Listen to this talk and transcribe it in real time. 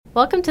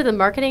Welcome to the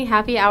Marketing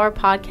Happy Hour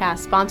podcast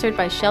sponsored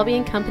by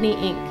Shelby & Company,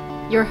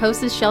 Inc. Your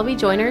host is Shelby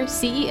Joyner,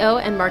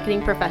 CEO and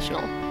marketing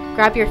professional.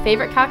 Grab your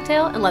favorite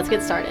cocktail and let's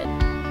get started.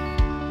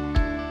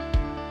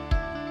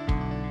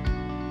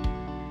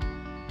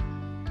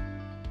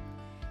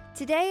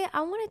 Today,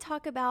 I want to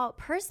talk about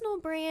personal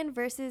brand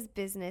versus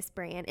business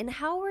brand and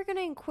how we're going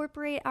to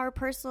incorporate our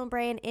personal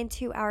brand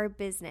into our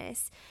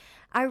business.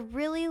 I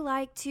really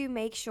like to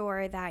make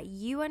sure that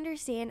you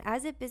understand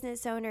as a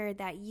business owner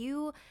that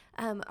you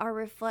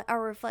are a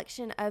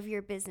reflection of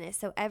your business.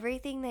 So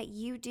everything that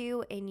you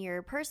do in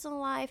your personal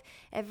life,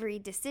 every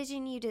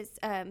decision you just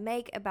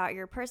make about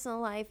your personal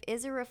life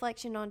is a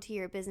reflection onto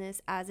your business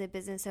as a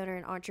business owner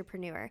and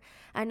entrepreneur.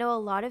 I know a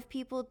lot of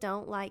people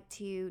don't like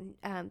to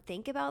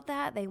think about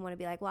that. They want to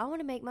be like, well, I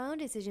want to make my own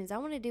decisions. I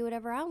want to do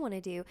whatever I want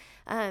to do.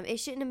 It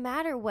shouldn't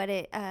matter what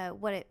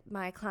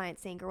my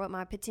clients think or what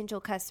my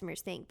potential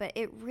customers think, but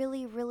it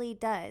really, really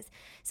does.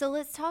 So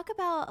let's talk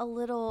about a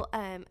little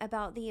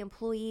about the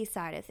employee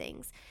side of things.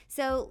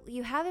 So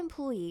you have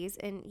employees,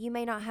 and you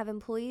may not have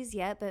employees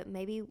yet, but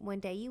maybe one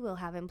day you will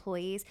have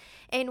employees.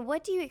 And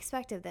what do you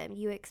expect of them?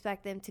 You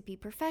expect them to be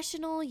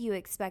professional. You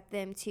expect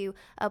them to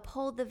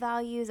uphold the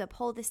values,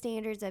 uphold the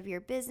standards of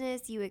your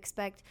business. You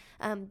expect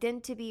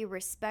them to be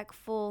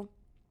respectful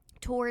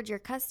towards your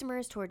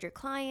customers, towards your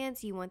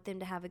clients. You want them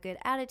to have a good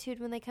attitude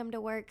when they come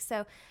to work.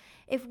 So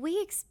if we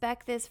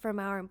expect this from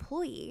our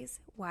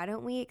employees, why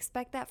don't we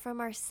expect that from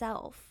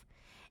ourselves?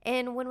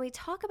 And when we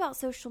talk about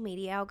social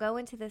media, I'll go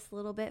into this a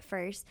little bit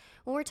first.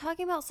 When we're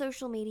talking about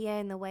social media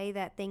and the way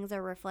that things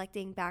are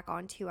reflecting back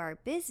onto our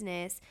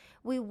business,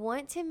 we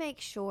want to make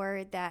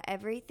sure that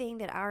everything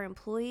that our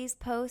employees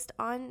post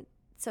on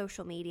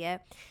social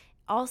media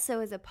also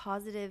is a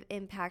positive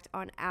impact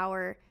on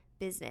our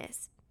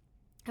business.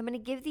 I'm going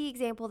to give the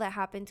example that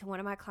happened to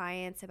one of my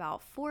clients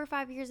about 4 or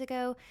 5 years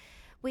ago.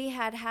 We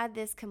had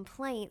this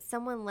complaint.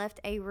 Someone left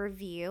a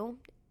review,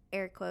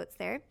 air quotes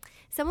there.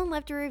 Someone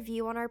left a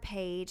review on our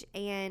page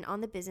and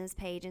on the business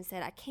page and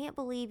said, I can't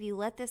believe you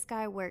let this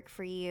guy work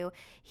for you.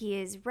 He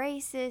is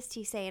racist.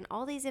 He's saying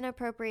all these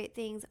inappropriate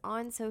things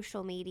on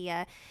social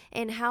media.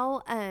 And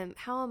how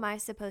am I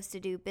supposed to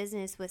do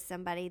business with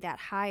somebody that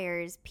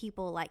hires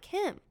people like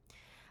him?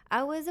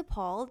 I was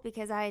appalled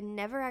because I had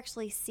never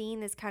actually seen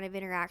this kind of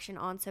interaction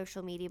on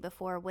social media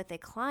before with a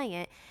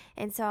client.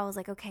 And so I was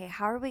like, okay,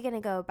 how are we going to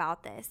go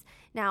about this?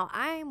 Now,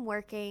 I'm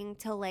working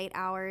till late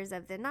hours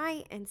of the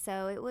night. And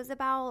so it was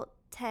about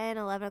 10,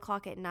 11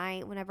 o'clock at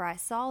night whenever I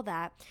saw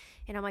that.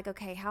 And I'm like,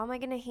 okay, how am I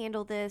going to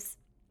handle this?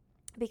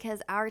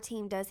 Because our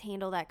team does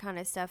handle that kind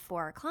of stuff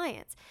for our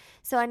clients.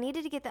 So I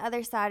needed to get the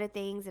other side of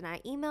things, and I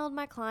emailed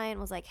my client,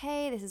 was like,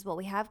 hey, this is what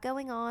we have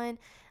going on.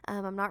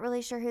 I'm not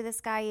really sure who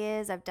this guy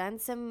is. I've done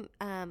some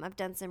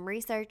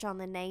research on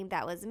the name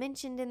that was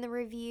mentioned in the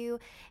review,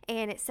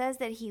 and it says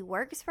that he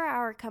works for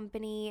our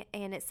company,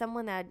 and it's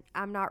someone that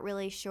I'm not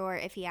really sure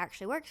if he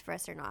actually works for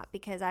us or not,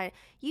 because I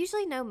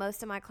usually know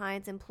most of my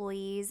clients'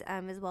 employees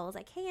as well as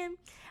I can.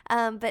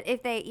 But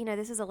if they,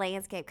 this was a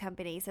landscape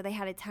company, so they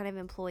had a ton of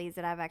employees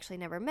that I've actually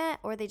never met,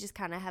 or they just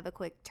kind of have a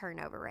quick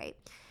turnover rate.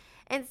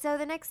 And so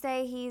the next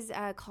day he's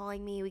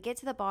calling me. We get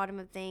to the bottom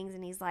of things,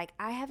 and he's like,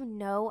 I have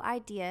no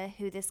idea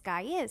who this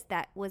guy is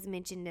that was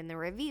mentioned in the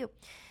review.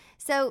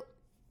 So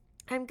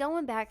I'm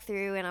going back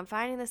through and I'm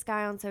finding this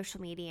guy on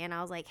social media, and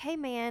I was like, hey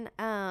man,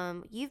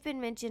 you've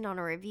been mentioned on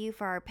a review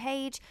for our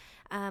page.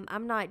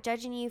 I'm not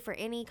judging you for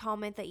any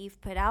comment that you've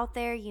put out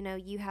there.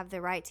 You have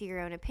the right to your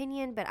own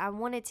opinion, but I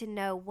wanted to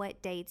know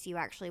what dates you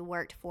actually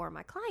worked for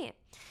my client.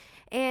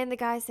 And the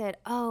guy said,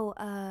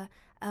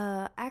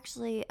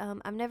 actually,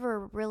 I've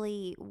never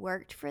really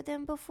worked for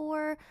them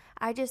before.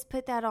 I just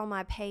put that on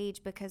my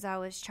page because I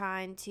was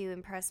trying to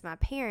impress my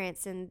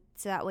parents, and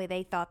so that way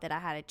they thought that I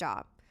had a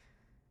job.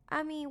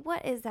 I mean,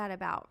 what is that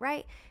about,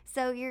 right?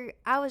 So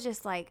I was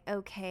just like,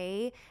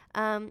 okay,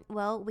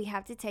 well, we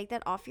have to take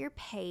that off your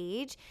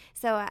page.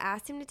 So I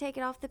asked him to take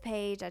it off the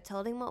page. I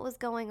told him what was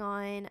going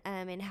on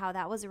and how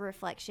that was a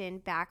reflection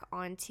back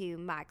onto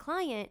my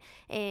client,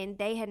 and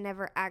they had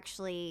never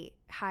actually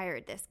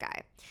hired this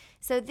guy.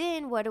 So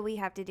then what do we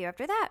have to do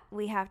after that?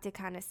 We have to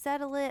kind of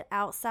settle it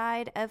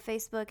outside of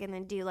Facebook and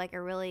then do like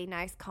a really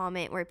nice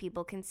comment where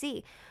people can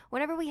see.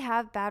 Whenever we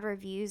have bad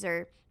reviews,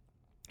 or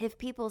if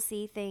people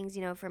see things,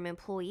 from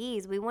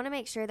employees, we want to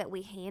make sure that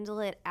we handle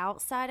it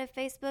outside of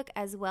Facebook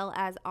as well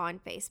as on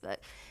Facebook.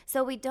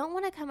 So we don't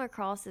want to come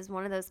across as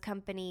one of those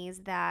companies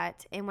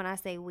that, and when I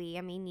say we,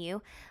 I mean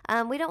you,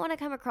 we don't want to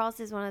come across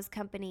as one of those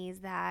companies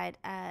that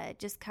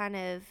just kind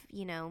of,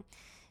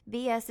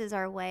 BS's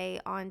our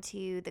way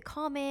onto the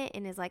comment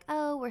and is like,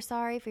 oh, we're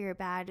sorry for your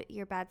bad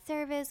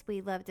service.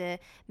 We'd love to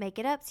make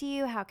it up to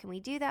you. How can we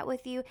do that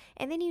with you?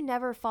 And then you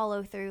never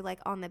follow through like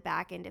on the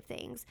back end of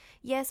things.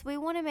 Yes, we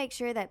want to make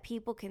sure that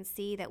people can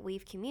see that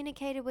we've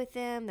communicated with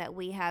them, that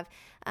we have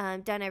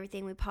done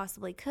everything we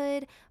possibly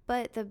could.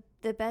 But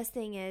the best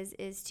thing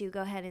is to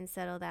go ahead and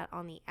settle that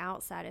on the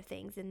outside of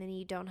things. And then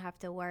you don't have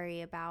to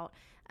worry about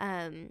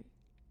them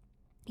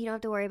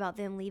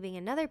leaving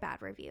another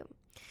bad review.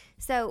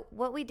 So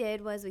what we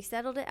did was we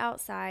settled it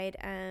outside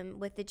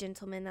with the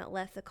gentleman that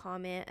left the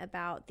comment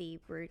about the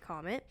rude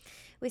comment.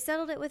 We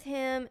settled it with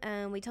him.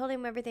 We told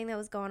him everything that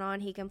was going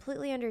on. He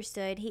completely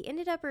understood. He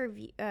ended up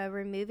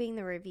removing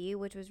the review,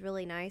 which was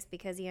really nice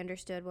because he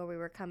understood where we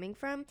were coming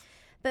from.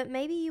 But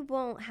maybe you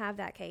won't have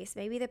that case.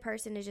 Maybe the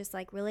person is just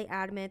like really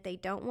adamant. They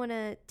don't want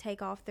to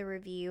take off the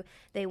review.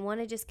 They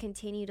want to just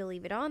continue to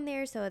leave it on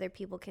there so other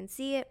people can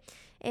see it.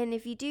 And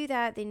if you do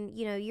that, then,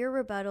 your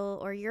rebuttal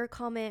or your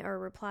comment or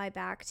reply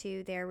back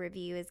to their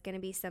review is going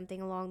to be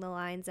something along the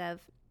lines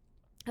of,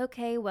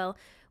 okay, well,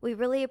 we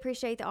really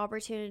appreciate the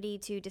opportunity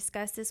to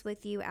discuss this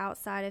with you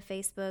outside of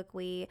Facebook.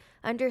 We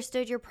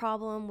understood your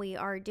problem. We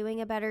are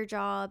doing a better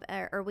job,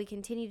 or we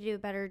continue to do a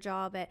better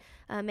job at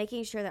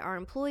making sure that our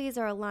employees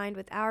are aligned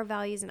with our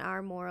values and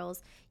our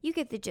morals. You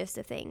get the gist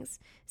of things.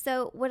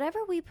 So whatever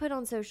we put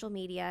on social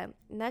media,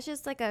 and that's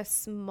just like a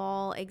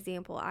small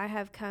example. I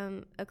have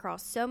come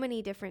across so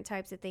many different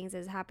types of things that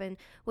has happened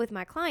with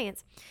my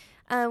clients.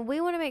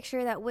 We want to make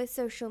sure that with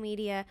social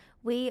media,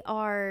 we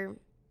are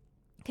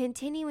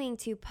continuing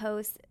to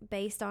post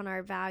based on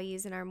our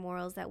values and our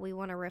morals that we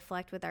want to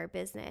reflect with our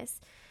business.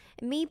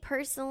 Me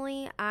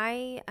personally,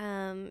 I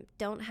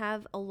don't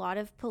have a lot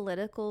of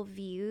political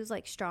views,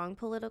 like strong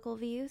political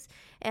views.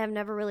 And I've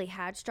never really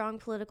had strong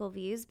political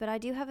views, but I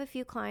do have a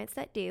few clients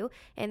that do,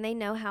 and they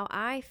know how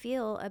I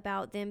feel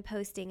about them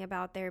posting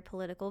about their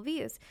political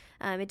views.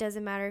 It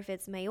doesn't matter if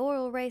it's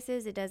mayoral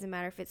races, it doesn't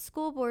matter if it's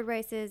school board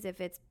races,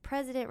 if it's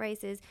president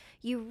races.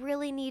 You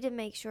really need to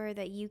make sure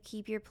that you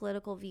keep your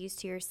political views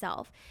to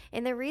yourself.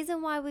 And the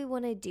reason why we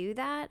want to do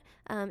that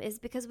is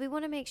because we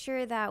want to make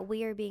sure that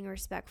we are being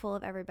respectful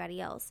of everybody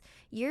else.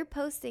 You're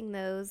posting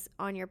those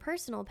on your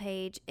personal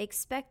page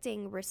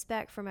expecting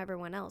respect from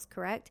everyone else,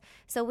 correct?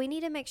 So we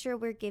need to make sure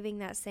we're giving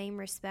that same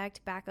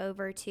respect back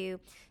over to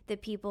the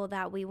people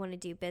that we want to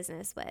do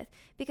business with,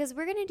 because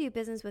we're going to do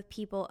business with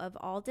people of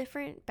all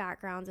different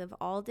backgrounds, of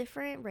all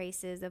different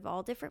races, of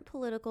all different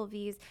political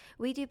views.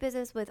 We do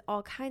business with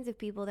all kinds of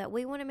people that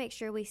we want to make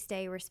sure we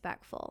stay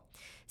respectful.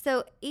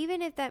 So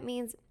even if that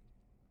means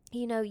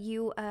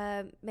you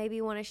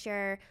maybe want to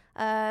share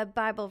a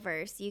Bible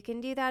verse, you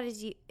can do that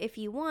if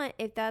you want,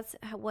 if that's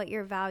what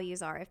your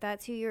values are, if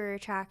that's who you're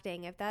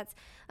attracting, if that's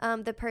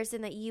the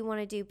person that you want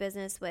to do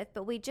business with.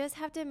 But we just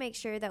have to make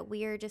sure that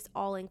we are just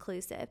all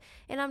inclusive.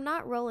 And I'm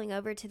not rolling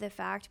over to the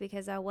fact,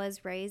 because I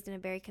was raised in a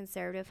very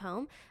conservative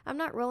home, I'm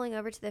not rolling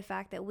over to the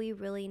fact that we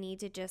really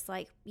need to just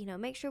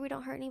make sure we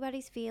don't hurt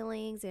anybody's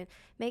feelings and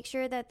make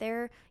sure that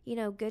they're,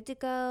 good to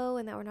go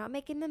and that we're not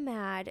making them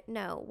mad.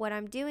 No, what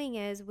I'm doing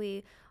is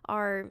we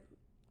are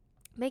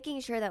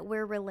making sure that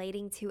we're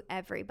relating to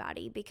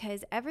everybody,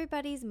 because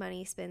everybody's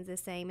money spends the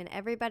same and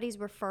everybody's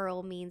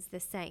referral means the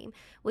same.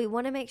 We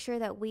want to make sure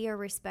that we are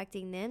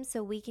respecting them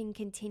so we can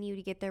continue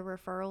to get their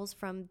referrals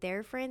from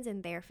their friends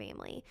and their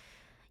family.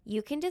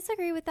 You can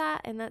disagree with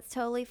that, and that's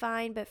totally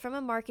fine, but from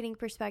a marketing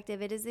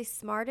perspective, it is the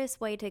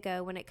smartest way to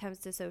go when it comes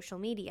to social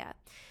media.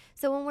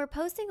 So when we're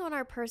posting on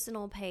our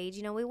personal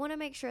page, we want to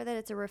make sure that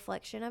it's a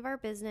reflection of our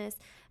business.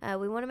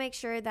 We want to make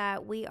sure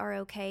that we are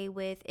okay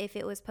with, if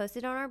it was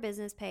posted on our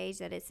business page,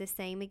 that it's the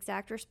same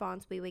exact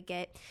response we would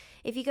get.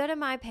 If you go to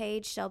my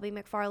page, Shelby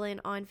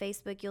McFarland on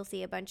Facebook, you'll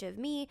see a bunch of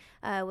me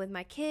with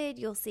my kid.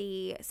 You'll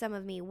see some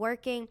of me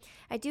working.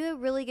 I do a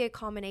really good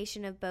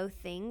combination of both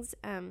things.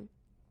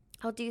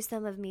 I'll do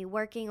some of me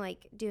working,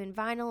 like doing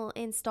vinyl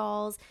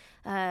installs.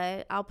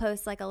 I'll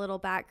post like a little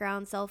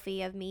background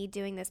selfie of me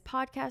doing this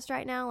podcast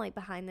right now, like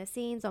behind the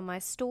scenes on my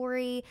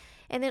story.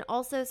 And then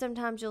also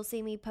sometimes you'll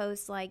see me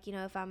post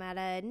if I'm at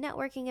a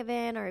networking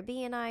event or a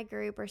BNI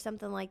group or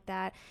something like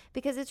that,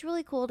 because it's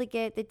really cool to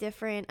get the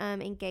different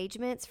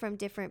engagements from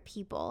different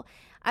people.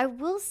 I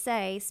will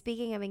say,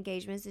 speaking of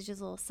engagements, it's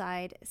just a little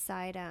side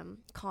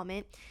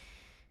comment.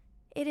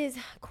 It is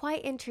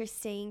quite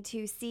interesting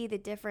to see the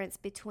difference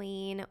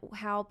between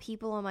how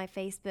people on my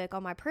Facebook,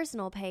 on my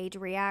personal page,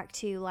 react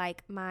to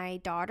my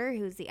daughter,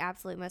 who's the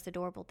absolute most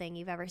adorable thing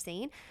you've ever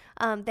seen.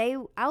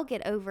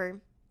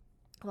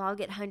 I'll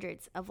get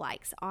hundreds of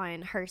likes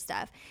on her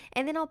stuff.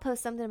 And then I'll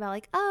post something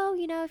about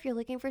if you're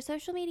looking for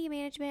social media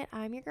management,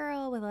 I'm your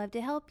girl, would love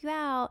to help you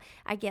out.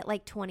 I get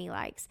 20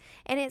 likes.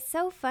 And it's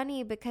so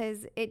funny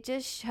because it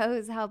just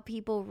shows how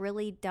people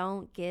really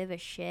don't give a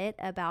shit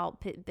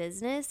about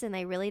business, and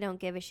they really don't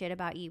give a shit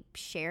about you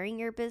sharing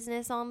your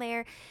business on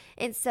there.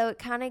 And so it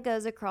kind of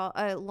goes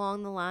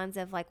along the lines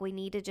of we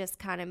need to just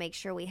kind of make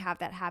sure we have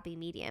that happy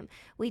medium.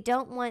 We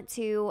don't want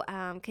to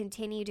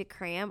continue to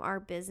cram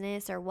our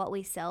business or what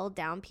we sell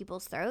down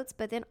people's throats,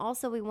 but then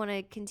also we want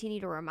to continue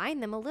to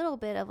remind them a little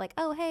bit of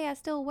oh, hey, I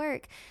still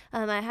work.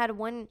 I had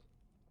one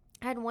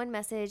I had one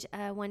message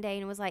one day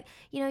and it was like,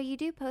 you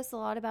do post a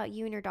lot about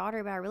you and your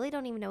daughter, but I really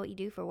don't even know what you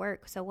do for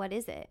work. So what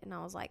is it? And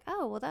I was like,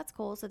 oh, well, that's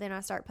cool. So then I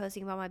start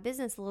posting about my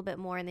business a little bit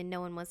more, and then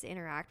no one wants to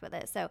interact with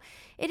it. So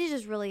it is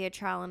just really a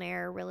trial and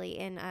error, really,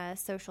 in a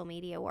social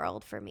media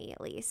world for me,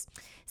 at least.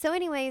 So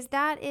anyways,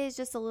 that is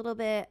just a little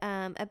bit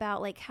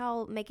about like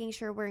how making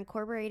sure we're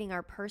incorporating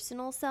our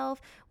personal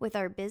self with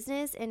our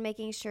business and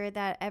making sure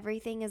that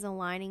everything is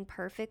aligning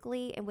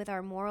perfectly and with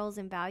our morals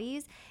and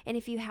values. And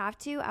if you have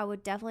to, I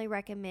would definitely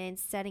recommend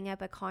setting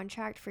up a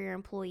contract for your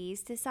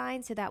employees to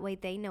sign, so that way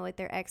they know what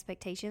their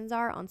expectations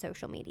are on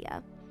social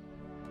media.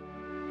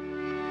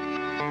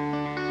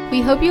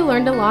 We hope you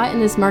learned a lot in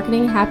this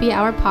Marketing Happy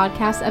Hour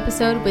podcast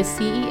episode with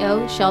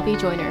CEO Shelby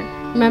Joyner.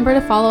 Remember to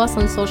follow us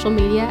on social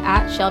media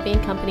at Shelby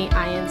 & Company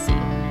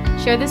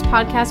INC. Share this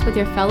podcast with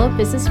your fellow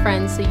business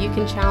friends so you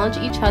can challenge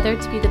each other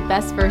to be the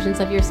best versions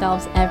of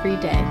yourselves every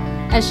day.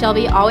 As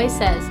Shelby always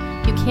says,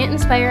 you can't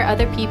inspire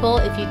other people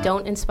if you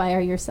don't inspire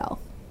yourself.